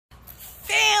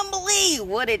Hey,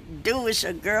 what it do? It's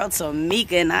your girl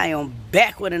Tamika, and I am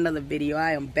back with another video.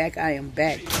 I am back.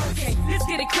 Okay, let's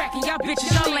get it cracking. Y'all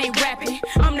bitches, y'all ain't rapping.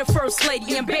 I'm the first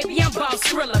lady, and baby, I'm boss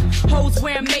thriller. Hoes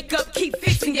wearing makeup, keep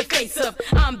fixing your face up.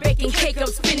 I'm baking cake up,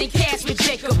 spending cash with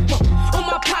Jacob. On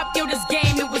my pop, yo, this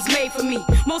game, it was made for me.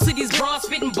 Most of these bras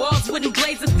fitting balls wouldn't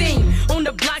blaze a thing. On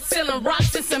the block selling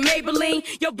rocks and some Maybelline.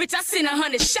 Yo, bitch, I sent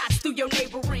 100 shots through your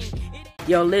neighboring.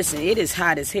 Yo, listen, it is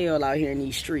hot as hell out here in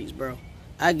these streets, bro.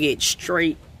 I get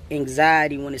straight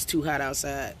anxiety when it's too hot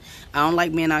outside. I don't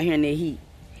like being out here in the heat.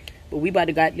 But we about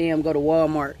to goddamn go to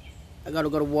Walmart. I gotta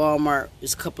go to Walmart.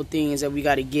 There's a couple things that we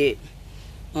gotta get.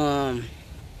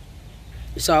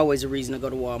 It's always a reason to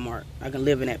go to Walmart. I can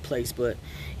live in that place, but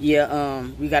yeah,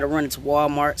 we gotta run into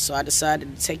Walmart, so I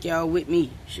decided to take y'all with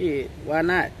me. Shit, why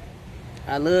not?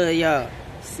 I love y'all,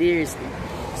 seriously.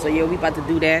 So yeah, we about to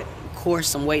do that. Of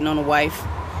course, I'm waiting on the wife.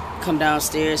 Come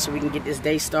downstairs so we can get this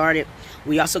day started.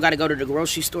 We also got to go to the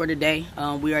grocery store today.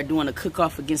 We are doing a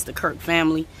cook-off against the Kirk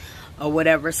family or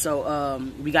whatever. So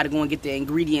we got to go and get the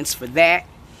ingredients for that.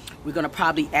 We're going to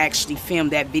probably actually film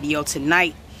that video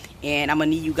tonight. And I'm going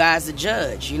to need you guys to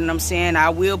judge. You know what I'm saying? I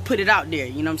will put it out there.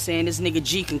 You know what I'm saying? This nigga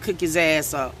G can cook his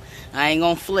ass off. I ain't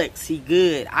going to flex. He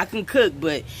good. I can cook,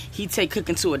 but he take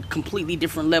cooking to a completely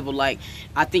different level. Like,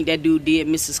 I think that dude did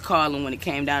Mrs. Carlin when it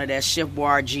came down to that Chef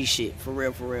Boyardee shit. For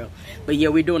real, for real. But yeah,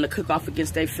 we're doing a cook-off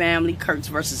against their family. Kurtz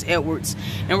versus Edwards.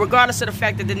 And regardless of the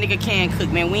fact that the nigga can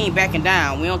cook, man, we ain't backing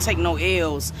down. We don't take no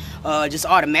L's just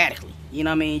automatically. You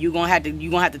know what I mean? You're gonna have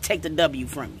to take the W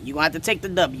from me. You're gonna have to take the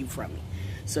W from me.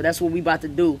 So that's what we about to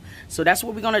do. So that's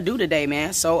what we're gonna do today,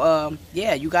 man. So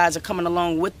yeah, you guys are coming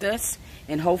along with us,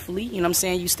 and hopefully, you know what I'm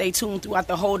saying, you stay tuned throughout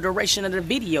the whole duration of the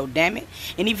video, damn it.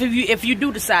 And if you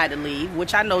do decide to leave,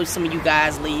 which I know some of you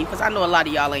guys leave, because I know a lot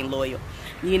of y'all ain't loyal,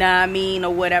 you know what I mean,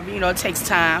 or whatever, you know, it takes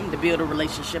time to build a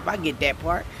relationship. I get that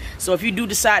part. So if you do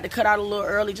decide to cut out a little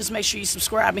early, just make sure you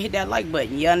subscribe and hit that like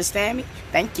button. You understand me?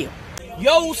 Thank you.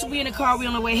 Yo, so we in the car, we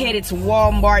on the way headed to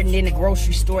Walmart and then the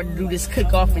grocery store to do this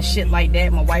cook-off and shit like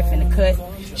that. My wife in the cut.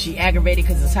 She aggravated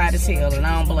because it's hot as hell, and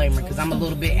I don't blame her because I'm a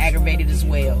little bit aggravated as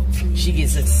well. She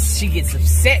gets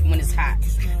upset when it's hot.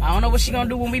 I don't know what she gonna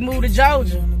do when we move to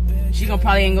Georgia. She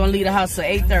probably ain't gonna leave the house till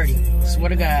 8:30. Swear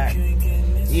to God.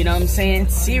 You know what I'm saying?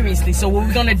 Seriously. So what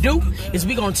we're gonna do is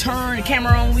we're gonna turn the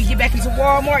camera on when we get back into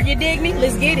Walmart. You dig me?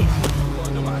 Let's get it.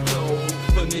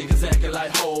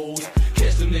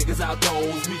 The niggas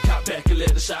outdoors, we cop back and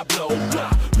let the shot blow. Blah,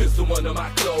 pistol under my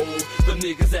clothes, the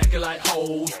niggas acting like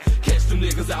hoes. Catch them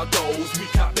niggas outdoors, we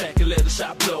cop back and let the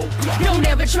shot blow. Blah. Don't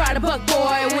ever try to buck,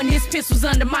 boy, when this pistol's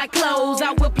under my clothes.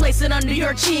 I will place it under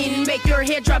your chin, make your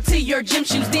head drop to your gym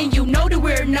shoes. Then you know that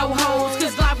we're no hoes,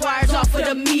 cause live wires off of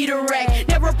the meter rack.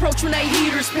 Never approach when they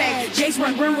heaters pack. Jays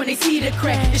run when they see the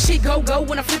crack. The shit go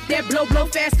when I flip that blow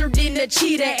faster than the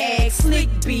cheetah egg. Slick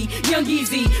B, Young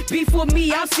Easy, beef with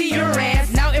me, I'll see your ass.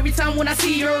 Now every time when I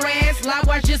see your ass, live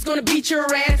wire's just gonna beat your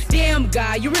ass. Damn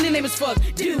guy, you really lame as fuck.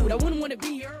 Dude, I wouldn't wanna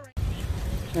be your ass.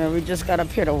 Yeah, we just got up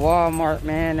here to Walmart,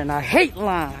 man, and I hate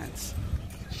lines.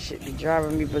 Shit be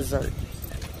driving me berserk.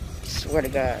 Swear to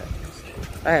God.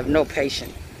 I have no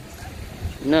patience.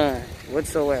 None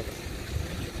whatsoever.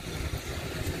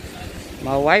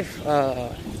 My wife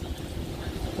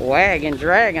wagging,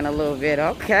 dragging a little bit.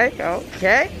 Okay.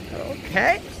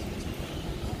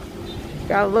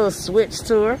 Got a little switch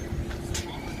to her.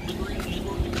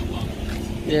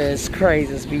 Yeah, it's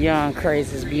crazy. It's beyond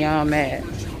crazy. It's beyond mad.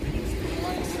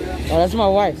 Oh, that's my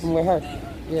wife. I'm with her.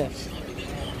 Yeah.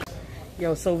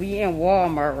 Yo, so we in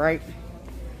Walmart, right?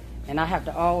 And I have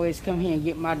to always come here and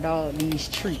get my dog these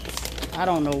treats. I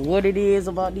don't know what it is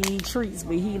about these treats,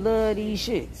 but he love these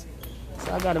shits.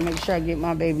 So I gotta make sure I get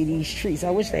my baby these treats. I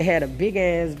wish they had a big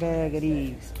ass bag of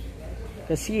these,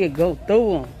 cause he'd go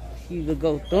through them. He would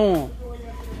go through them.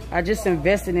 I just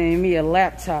invested in me a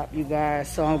laptop, you guys,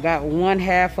 so I got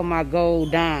 1/2 of my goal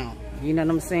down. You know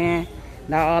what I'm saying?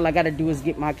 Now all I gotta do is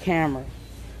get my camera.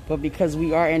 But because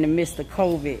we are in the midst of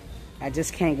COVID, I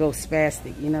just can't go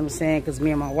spastic. You know what I'm saying? Because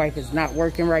me and my wife is not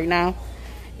working right now,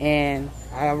 and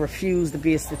I refuse to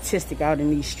be a statistic out in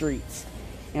these streets.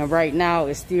 And right now,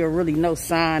 it's still really no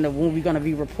sign of when we're gonna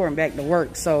be reporting back to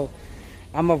work. So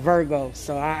I'm a Virgo,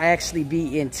 so I actually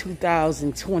be in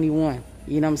 2021.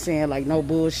 You know what I'm saying? Like, no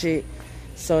bullshit.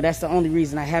 So that's the only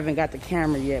reason I haven't got the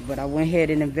camera yet. But I went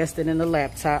ahead and invested in the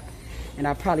laptop. And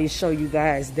I'll probably show you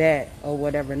guys that or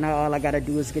whatever. Now all I got to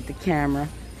do is get the camera.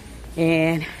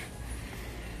 And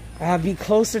I'll be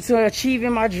closer to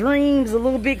achieving my dreams a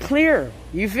little bit clearer.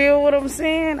 You feel what I'm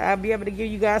saying? I'll be able to give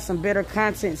you guys some better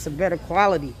content, some better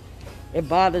quality. It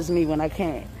bothers me when I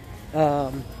can't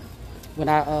when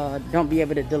I don't be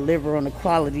able to deliver on the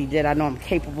quality that I know I'm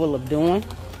capable of doing.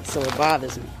 So it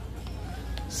bothers me.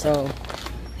 So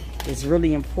it's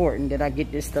really important that I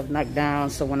get this stuff knocked down,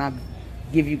 so when I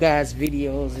give you guys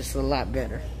videos, it's a lot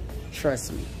better.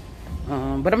 Trust me.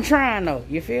 But I'm trying though,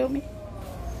 you feel me?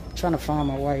 I'm trying to find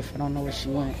my wife. I don't know where she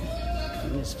went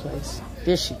in this place.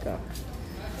 There she go.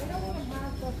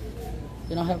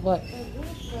 You don't have what?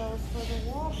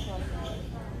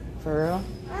 For real?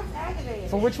 That's aggravating.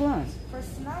 For which ones? For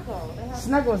Snuggle.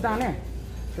 Snuggle's down there.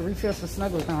 The refills for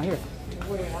Snuggle's down here.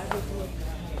 Wait, why did you look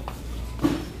down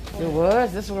here? It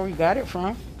was. This is where we got it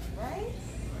from. Right?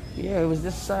 Yeah, it was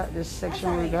this side, this section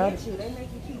where we got it. They make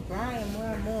you keep buying more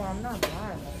and more. I'm not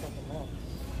buying no fucking more.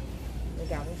 They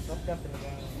got me fucked up in the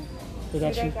game. They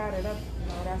got See, you. they got it up.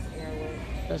 No, that's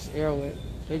Airwick. That's Airwick.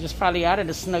 They just probably out of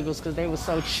the Snuggles because they were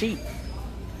so cheap.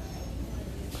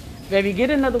 Baby, get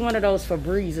another one of those for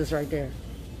breezes right there.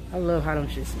 I love how them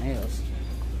shit smells.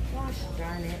 Gosh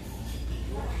darn it.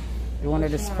 You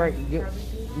wanted to spray?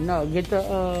 No, get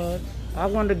the, I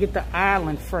wanted to get the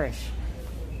Island Fresh.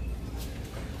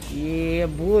 Yeah,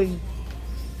 boy.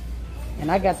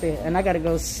 And I got to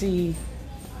go see.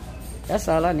 That's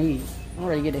all I need. I'm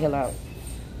ready to get the hell out.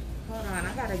 Hold on,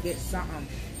 I gotta get something.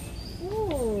 Ooh.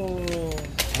 Oh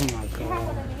my You have God.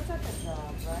 one of these at the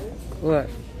job, right? What?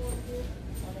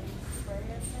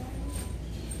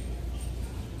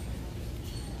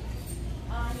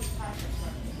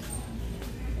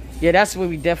 Yeah, that's what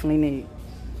we definitely need.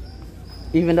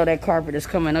 Even though that carpet is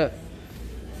coming up.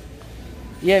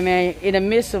 Yeah, man, in the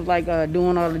midst of like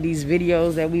doing all of these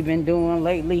videos that we've been doing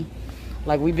lately,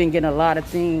 like we've been getting a lot of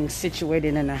things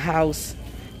situated in the house.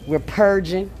 We're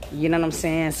purging, you know what I'm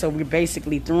saying? So we're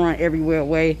basically throwing everywhere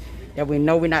away that we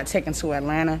know we're not taking to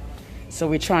Atlanta. So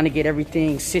we're trying to get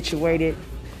everything situated.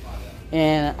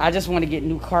 And I just want to get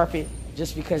new carpet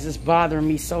just because it's bothering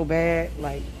me so bad.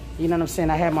 Like, you know what I'm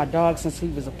saying? I had my dog since he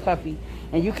was a puppy.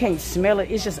 And you can't smell it.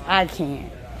 It's just I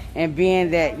can. And being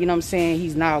that, you know what I'm saying,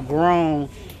 he's now grown,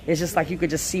 it's just like you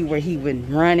could just see where he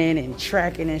been running and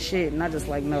tracking and shit. And I just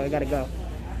like, no, I got to go.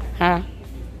 Huh?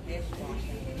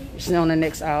 It's on the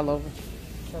next aisle over.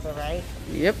 To the right?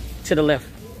 Yep, to the left.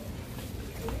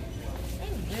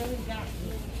 They really got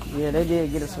me. Yeah, they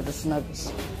did get us with the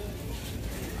Snuggles.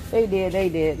 They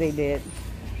did.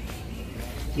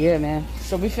 Yeah, man.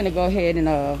 So we finna go ahead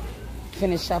and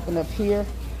finish shopping up here.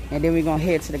 And then we're gonna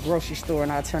head to the grocery store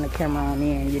and I'll turn the camera on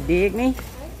in. You dig me?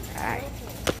 Alright.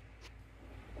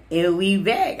 And we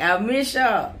back. I miss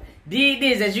y'all. Did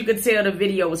this, as you can tell, the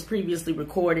video was previously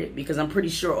recorded because I'm pretty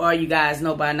sure all you guys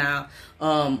know by now,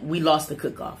 we lost the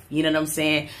cook-off. You know what I'm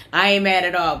saying? I ain't mad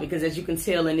at all because as you can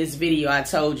tell in this video, I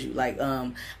told you, like,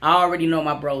 I already know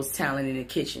my bro's talent in the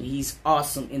kitchen. He's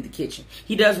awesome in the kitchen.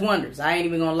 He does wonders. I ain't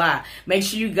even gonna lie. Make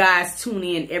sure you guys tune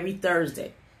in every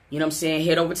Thursday. You know what I'm saying?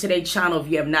 Head over to their channel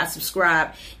if you have not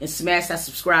subscribed and smash that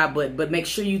subscribe button. But make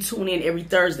sure you tune in every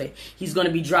Thursday. He's going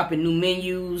to be dropping new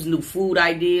menus, new food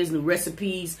ideas, new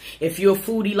recipes. If you're a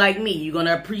foodie like me, you're going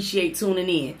to appreciate tuning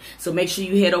in. So make sure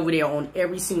you head over there on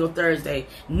every single Thursday.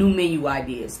 New menu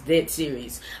ideas. That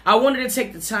series. I wanted to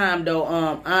take the time, though,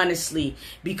 honestly,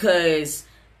 because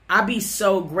I be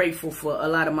so grateful for a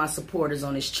lot of my supporters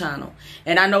on this channel.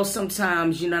 And I know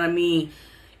sometimes, you know what I mean,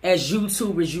 as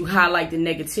YouTubers, you highlight the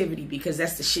negativity because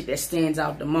that's the shit that stands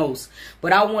out the most.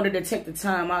 But I wanted to take the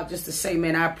time out just to say,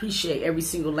 man, I appreciate every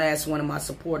single last one of my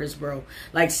supporters, bro.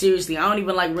 Like, seriously, I don't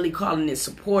even like really calling it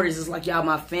supporters. It's like y'all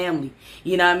my family.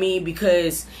 You know what I mean?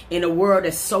 Because in a world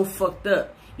that's so fucked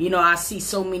up, you know, I see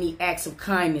so many acts of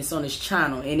kindness on this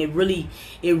channel. And it really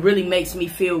makes me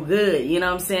feel good. You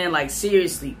know what I'm saying? Like,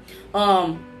 seriously.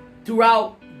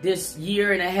 Throughout this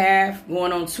year and a half,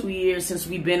 going on 2 years since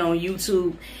we've been on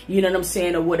YouTube, you know what I'm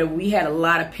saying, or whatever, we had a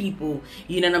lot of people,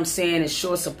 you know what I'm saying, and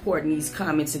show support in these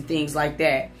comments and things like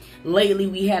that. Lately,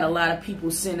 we had a lot of people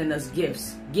sending us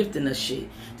gifts, gifting us shit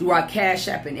through our Cash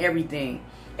App and everything.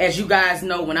 As you guys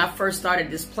know, when I first started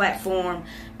this platform,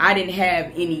 I didn't have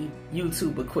any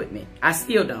YouTube equipment. I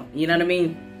still don't, you know what I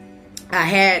mean? I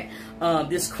had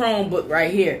this Chromebook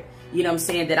right here, you know what I'm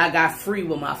saying, that I got free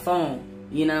with my phone.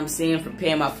 You know what I'm saying? For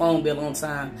paying my phone bill on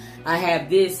time. I have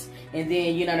this, and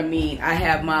then, you know what I mean, I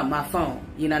have my phone,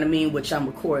 you know what I mean, which I'm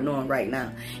recording on right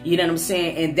now. You know what I'm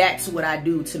saying? And that's what I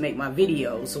do to make my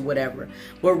videos or whatever.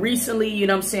 But recently, you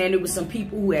know what I'm saying, there was some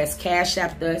people who has Cash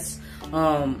Apped us.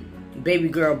 Baby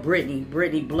girl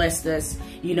Brittany blessed us,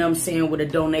 you know what I'm saying, with a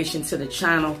donation to the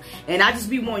channel. And I just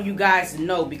be wanting you guys to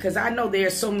know, because I know there are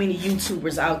so many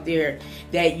YouTubers out there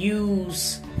that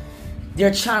use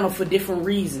their channel for different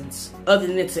reasons other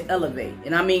than to elevate.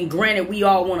 And I mean, granted, we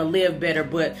all want to live better,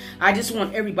 but I just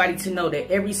want everybody to know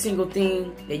that every single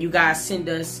thing that you guys send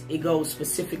us, it goes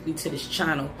specifically to this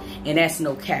channel, and that's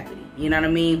no cappity. You know what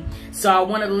I mean? So I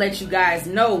wanted to let you guys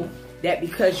know that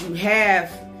because you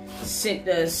have sent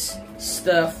us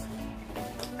stuff,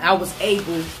 I was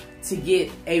able to get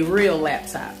a real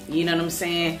laptop. You know what I'm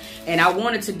saying? And I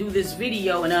wanted to do this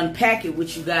video and unpack it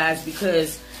with you guys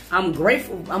because I'm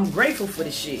grateful. I'm grateful for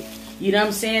the shit. You know what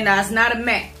I'm saying? Now, it's not a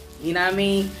Mac. You know what I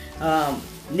mean?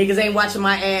 Niggas ain't watching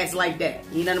my ads like that.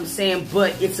 You know what I'm saying?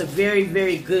 But it's a very,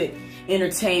 very good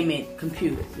entertainment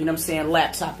computer. You know what I'm saying?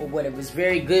 Laptop or whatever. It's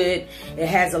very good. It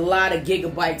has a lot of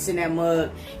gigabytes in that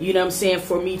mug. You know what I'm saying?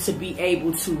 For me to be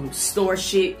able to store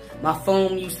shit. My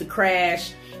phone used to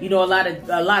crash. You know, a lot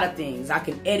of things. I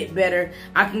can edit better.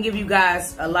 I can give you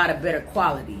guys a lot of better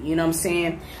quality. You know what I'm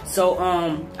saying? So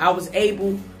I was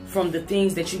able, from the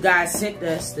things that you guys sent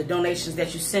us, the donations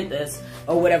that you sent us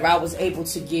or whatever, I was able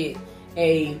to get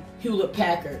a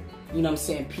Hewlett-Packard, you know what I'm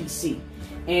saying, PC.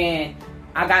 And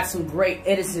I got some great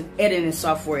editing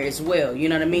software as well, you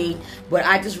know what I mean? But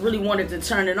I just really wanted to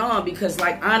turn it on because,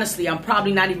 like, honestly, I'm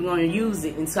probably not even going to use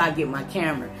it until I get my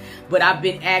camera. But I've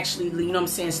been actually, you know what I'm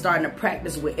saying, starting to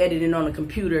practice with editing on the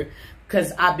computer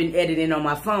because I've been editing on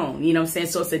my phone, you know what I'm saying?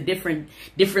 So it's a different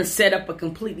setup, a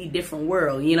completely different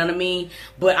world, you know what I mean?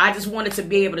 But I just wanted to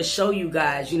be able to show you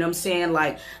guys, you know what I'm saying?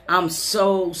 Like, I'm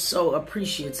so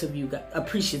appreciative of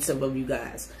you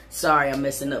guys. Sorry, I'm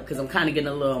messing up because I'm kind of getting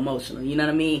a little emotional, you know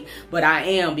what I mean? But I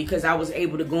am, because I was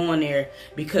able to go on there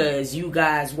because you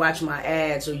guys watch my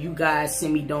ads or you guys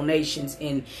send me donations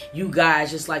and you guys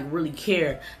just like really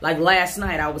care. Like last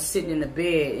night I was sitting in the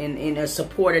bed and a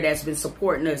supporter that's been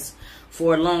supporting us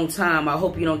for a long time. I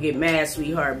hope you don't get mad,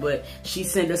 sweetheart, but she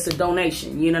sent us a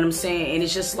donation, you know what I'm saying? And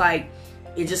it's just like,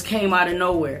 it just came out of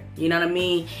nowhere, you know what I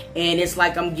mean? And it's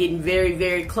like I'm getting very,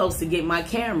 very close to getting my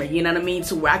camera, you know what I mean?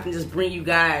 To where I can just bring you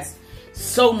guys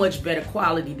so much better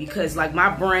quality because, like, my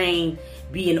brain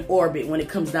be in orbit when it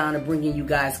comes down to bringing you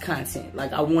guys content.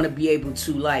 Like, I want to be able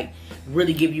to, like,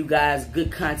 really give you guys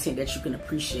good content that you can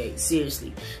appreciate,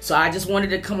 seriously. So I just wanted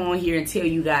to come on here and tell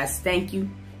you guys thank you.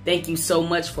 Thank you so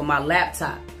much for my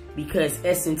laptop because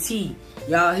S&T,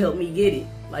 y'all helped me get it.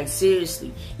 Like,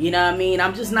 seriously, you know what I mean?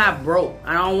 I'm just not broke.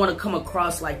 I don't want to come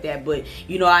across like that, but,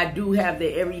 you know, I do have the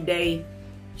everyday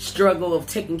struggle of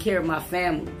taking care of my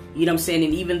family. You know what I'm saying?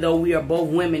 And even though we are both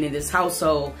women in this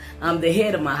household, I'm the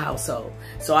head of my household.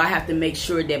 So I have to make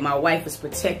sure that my wife is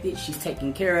protected, she's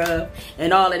taken care of,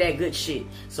 and all of that good shit.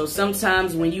 So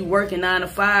sometimes when you working 9 to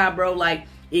 5, bro, like,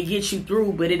 it gets you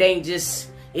through, but it ain't just...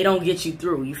 it don't get you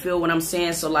through. You feel what I'm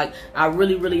saying? So, like, I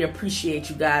really, really appreciate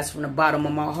you guys from the bottom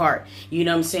of my heart. You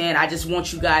know what I'm saying? I just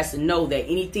want you guys to know that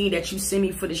anything that you send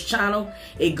me for this channel,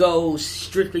 it goes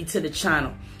strictly to the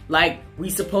channel. Like, we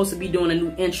supposed to be doing a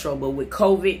new intro, but with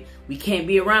COVID, we can't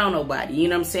be around nobody. You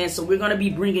know what I'm saying? So we're going to be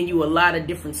bringing you a lot of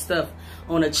different stuff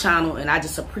on the channel. And I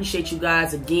just appreciate you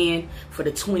guys again for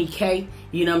the 20K.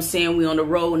 You know what I'm saying? We on the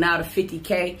road now to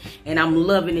 50K. And I'm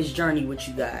loving this journey with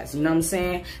you guys. You know what I'm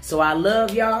saying? So I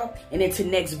love y'all. And until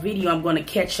next video, I'm going to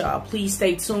catch y'all. Please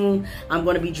stay tuned. I'm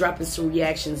going to be dropping some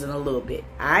reactions in a little bit.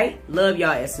 All right? Love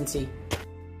y'all, S&T.